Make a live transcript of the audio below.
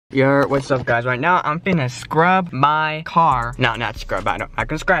Yo, what's up guys? Right now I'm finna scrub my car. No, not scrub, I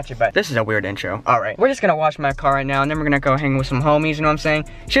can scratch it, but this is a weird intro. Alright, we're just gonna wash my car right now and then we're gonna go hang with some homies, you know what I'm saying?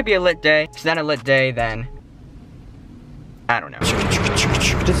 Should be a lit day. If it's not a lit day, then I don't know.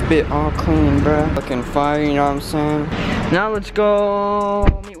 This bit all clean, bro. Looking fire, you know what I'm saying? Now let's go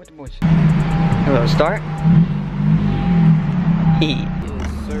meet with the boys. Hello, start. Yes,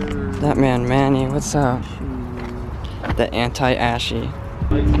 that man Manny, what's up? The anti-ashy.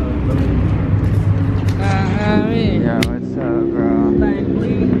 Yo, what's up, bro?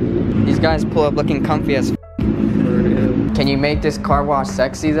 These guys pull up looking comfy as f. Can you make this car wash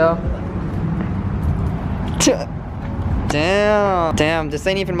sexy though? Damn, this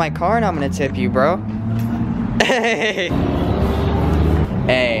ain't even my car and I'm gonna tip you, bro. Hey,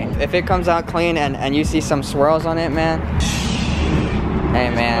 if it comes out clean and you see some swirls on it, man. Hey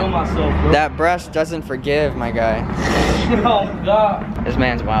man, that brush doesn't forgive, my guy. Oh god. This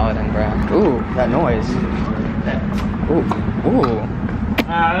man's wildin', bro. Ooh, that noise. Ooh.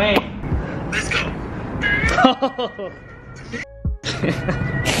 Alright. Let's go.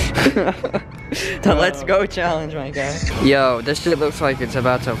 The let's go challenge, my guy. Yo, this shit looks like it's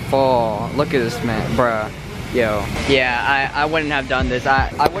about to fall. Look at this man, bruh. Yo. Yeah, I wouldn't have done this.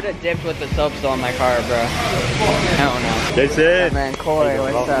 I would have dipped with the soap still in my car, bro. Hell no. Jason. Man, Corey,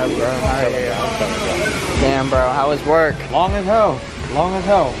 what's up, bro? How are you? Damn, bro, how was work? Long as hell.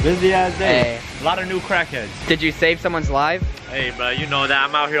 Busy as day. Hey. A lot of new crackheads. Did you save someone's life? Hey, bro, you know that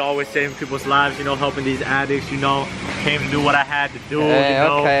I'm out here always saving people's lives, you know, helping these addicts, you know. Came to do what I had to do, hey, you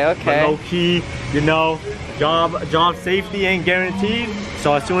know. Okay. But low key, you know, job safety ain't guaranteed.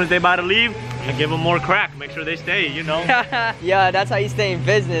 So as soon as they about to leave, I give them more crack, make sure they stay, you know. Yeah, that's how you stay in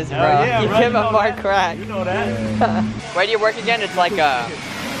business, bro. Yeah, you bro, give them more crack. You know that. Where do you work again? It's like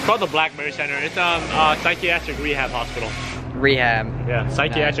It's called the Blackberry Center. It's psychiatric rehab hospital. Rehab. Yeah,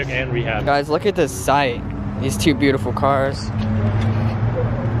 psychiatric nice. and rehab. Guys, look at this site. These two beautiful cars.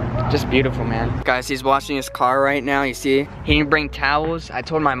 Just beautiful, man. Guys, he's washing his car right now, you see? He didn't bring towels. I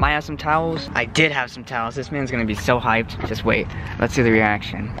told him I might have some towels. I did have some towels. This man's gonna be so hyped. Just wait. Let's see the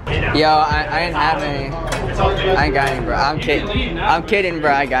reaction. Yo, I didn't have any. I ain't got any, bro. I'm kidding,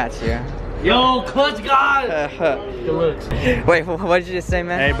 bro. I got you. Yo, clutch God! Good looks. Wait, what did you just say,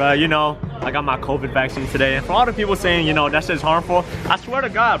 man? Hey, bro, you know, I got my COVID vaccine today, and for all the people saying, you know, that shit's harmful, I swear to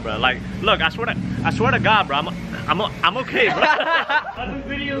God, bro. Like, look, I swear to God, bro. I'm okay, bro.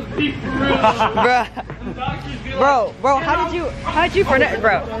 Bro, how did you pronounce,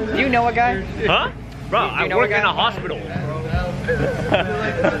 bro? Do you know a guy? Huh? Bro, I work in a hospital.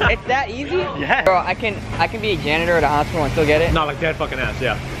 It's that easy? Yeah. Bro, I can be a janitor at a hospital and still get it? Not like dead fucking ass,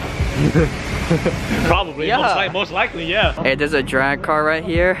 yeah. Probably, yeah. Most likely, yeah. Hey, there's a drag car right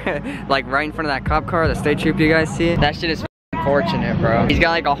here, like right in front of that cop car, the state troop you guys see. That shit is fortunate, bro. He's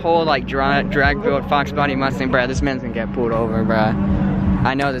got like a whole like drag built Fox body Mustang, bro. This man's gonna get pulled over, bro.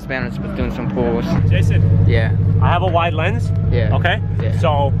 I know this man was doing some pulls. Jason. Yeah. I have a wide lens. Yeah. Okay. Yeah.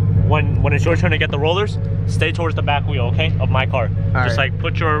 So when it's your turn to get the rollers, stay towards the back wheel, okay, of my car. Just like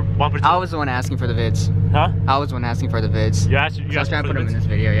put your bumper. I was the one asking for the vids. Huh? I was the one asking for the vids. You asked. I was trying to put them in this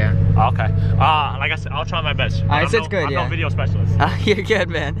video, yeah. Okay. Like I said, I'll try my best. It's good, yeah. I'm no video specialist. You're good,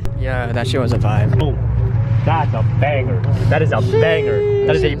 man. Yeah, that shit was a vibe. Oh, that's a banger. That is a banger.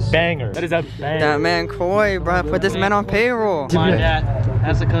 That is a banger. That is a banger. That man Coy, bro, put this man on payroll. My dad,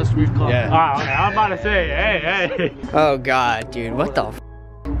 that's a customer's car. Yeah. Okay, I'm about to say, hey. Oh God, dude, what the f?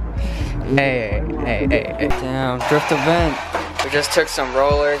 Hey. Damn, drift event. We just took some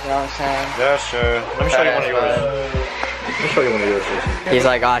rollers, you know what I'm saying? Yeah, sure. Let me show you one of yours. He's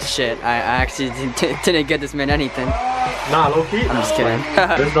like, oh shit, I actually didn't get this man anything. Nah, low key. I'm just kidding.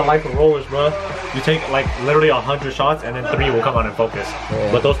 This is the life of rollers, bro. You take like literally 100 shots and then 3 will come out in focus.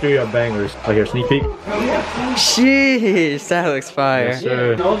 Yeah. But those 3 are bangers. Oh, here, sneak peek. Sheesh, that looks fire. Yes,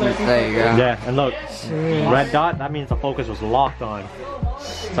 sir. There you go. Yeah, and look, red dot, that means the focus was locked on.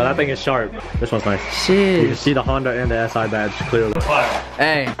 So that thing is sharp. This one's nice. Sheesh. You can see the Honda and the SI badge clearly.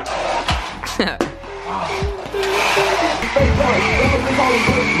 Hey.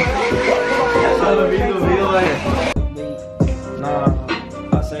 Nah,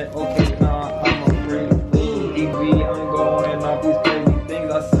 I said okay, nah, I'm a free degree. I'm going off these crazy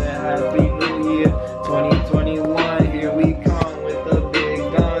things. I said happy new year, 2021. Here we come with the big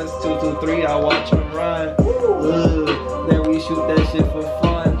guns. 2, 2, 3. I watch them run. Then we shoot that shit for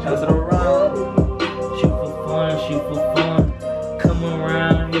fun. Pass it around. Shoot for fun. Come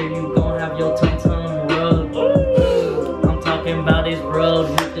around here, you gon' have your tum-tum rubbed. I'm talking about this road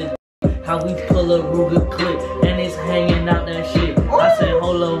with the how we pull a Ruger clip and it's hanging out that shit. I said,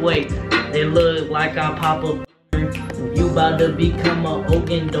 hold up, wait. They look like I pop up. You about to become a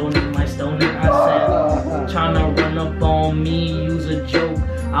organ donor, my stoner. I said, tryna run up on me, use a joke.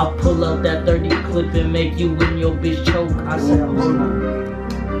 I'll pull up that 30 clip and make you and your bitch choke. I said, hold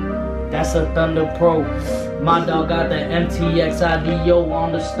on. That's a Thunder Pro. My dog got the MTX IDO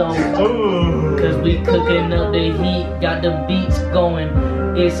on the stove. Cause we cooking up the heat, got the beats going.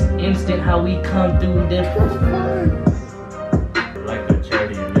 It's instant how we come through this. Like a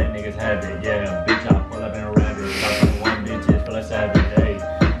charity, let niggas have it. Yeah, bitch, I pull up in a rabbit. Stop on one bitch, feel like savage.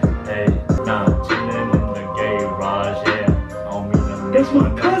 Hey, nah, chillin' in the garage. Yeah, on me, that's my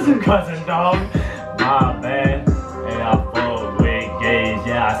cousin, dog. My bad. Hey, I fuck with gays.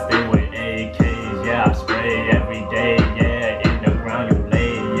 Yeah, I stay with AKs. Yeah, I spray every day. Yeah, in the ground you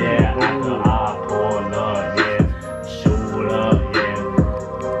lay. Yeah, after I pull up. Yeah, shoot up. Yeah,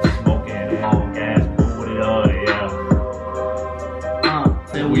 smoking on gas, boot it up. Yeah.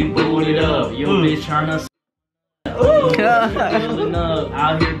 Then we boot it up. Yo, bitch tryna pulling up,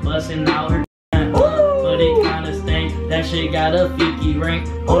 out here busting, out here. But it kinda stank. That shit got a ficky rank.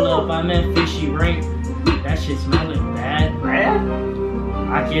 Hold up, I'm in fishy rank. That shit smelling bad.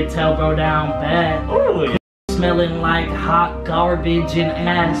 I can tell, bro, down bad. Ooh. Smelling like hot garbage and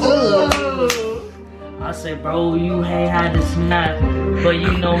ass. I said, bro, you ain't had to snap. But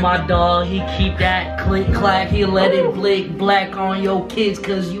you know my dog, he keep that click clack. He let it blick black on your kids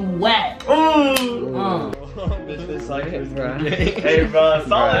cause you whack. Hey, bro,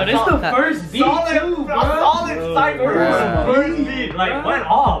 solid. This the first beat too, bro. Solid cypher. First beat, like, went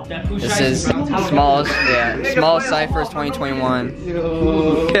off. This is Smallz, Smallz Cyphers 2021.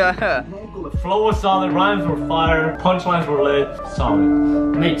 Yeah. Flow was solid, rhymes were fire, punchlines were lit. Solid.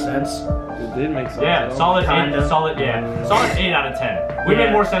 Makes sense. It did make sense. Yeah, solid 8, solid 8 out of 10. We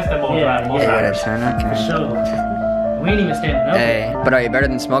made more sense than most rappers. 8 out of 10, okay. So, we ain't even standing up. Hey, but are you better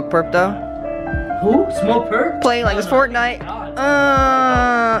than Smoke Perp though? Who? Smoke Perp? Play like it's Fortnite.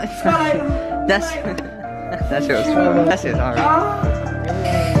 That's that shit was hard.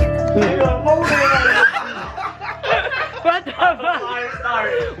 What the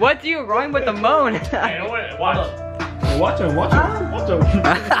fuck? What do you rhyme with the moan? Hey, don't worry, watch. Watch him.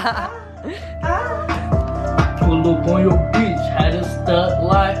 Pull up on your bitch, had her stuck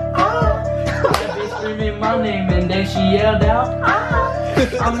like that bitch screaming my name and then she yelled out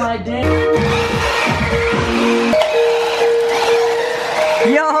I'm like, damn.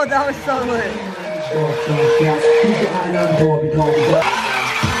 Yo, that was so lit.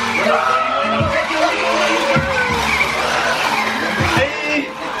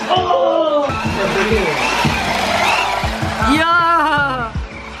 Yeah.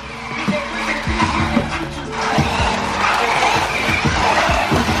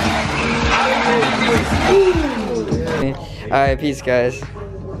 Alright, peace guys.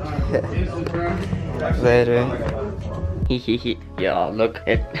 Later. Y'all, look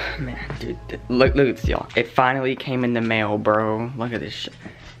it, man, dude, look at this, y'all. It finally came in the mail, bro. Look at this shit.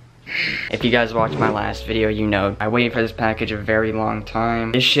 If you guys watched my last video, you know I waited for this package a very long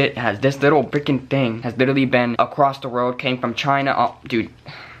time. This shit this little freaking thing has literally been across the road, came from China. Oh, dude,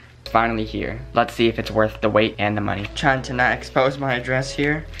 it's finally here. Let's see if it's worth the wait and the money. Trying to not expose my address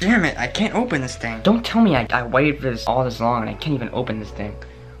here. Damn it, I can't open this thing. Don't tell me I waited for this all this long and I can't even open this thing.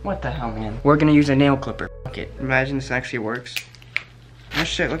 What the hell, man? We're gonna use a nail clipper. Fuck it. Imagine this actually works. Oh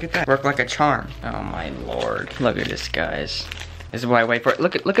shit, look at that. Work like a charm. Oh my lord. Look at this, guys. This is why I wait for it.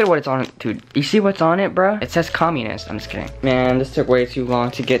 Look at what it's on it, dude. You see what's on it, bro? It says communist. I'm just kidding. Man, this took way too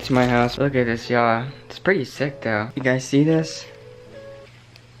long to get to my house. Look at this, y'all. It's pretty sick, though. You guys see this?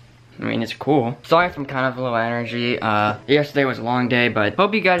 I mean, it's cool. Sorry if I'm kind of low energy. Yesterday was a long day, but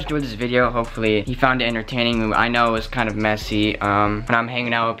hope you guys enjoyed this video. Hopefully you found it entertaining. I know it was kind of messy. When I'm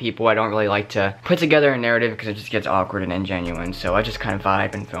hanging out with people, I don't really like to put together a narrative because it just gets awkward and ingenuine. So I just kind of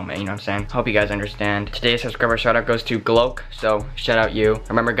vibe and film it, you know what I'm saying? Hope you guys understand. Today's subscriber shout out goes to Gloke, so shout out you.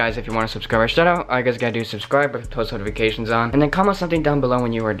 Remember guys, if you want to subscribe, shout out, all you guys gotta do is subscribe with post notifications on, and then comment something down below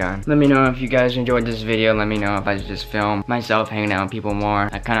when you are done. Let me know if you guys enjoyed this video. Let me know if I should just film myself hanging out with people more.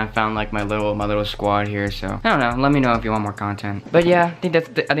 I kind of found like my little squad here, so I don't know. Let me know if you want more content. But yeah, I think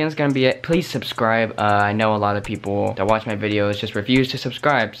that's gonna be it. Please subscribe. I know a lot of people that watch my videos just refuse to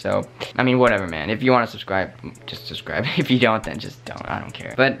subscribe, so I mean, whatever, man. If you want to subscribe, just subscribe. If you don't, then just don't. I don't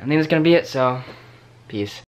care. But I think that's gonna be it, so peace.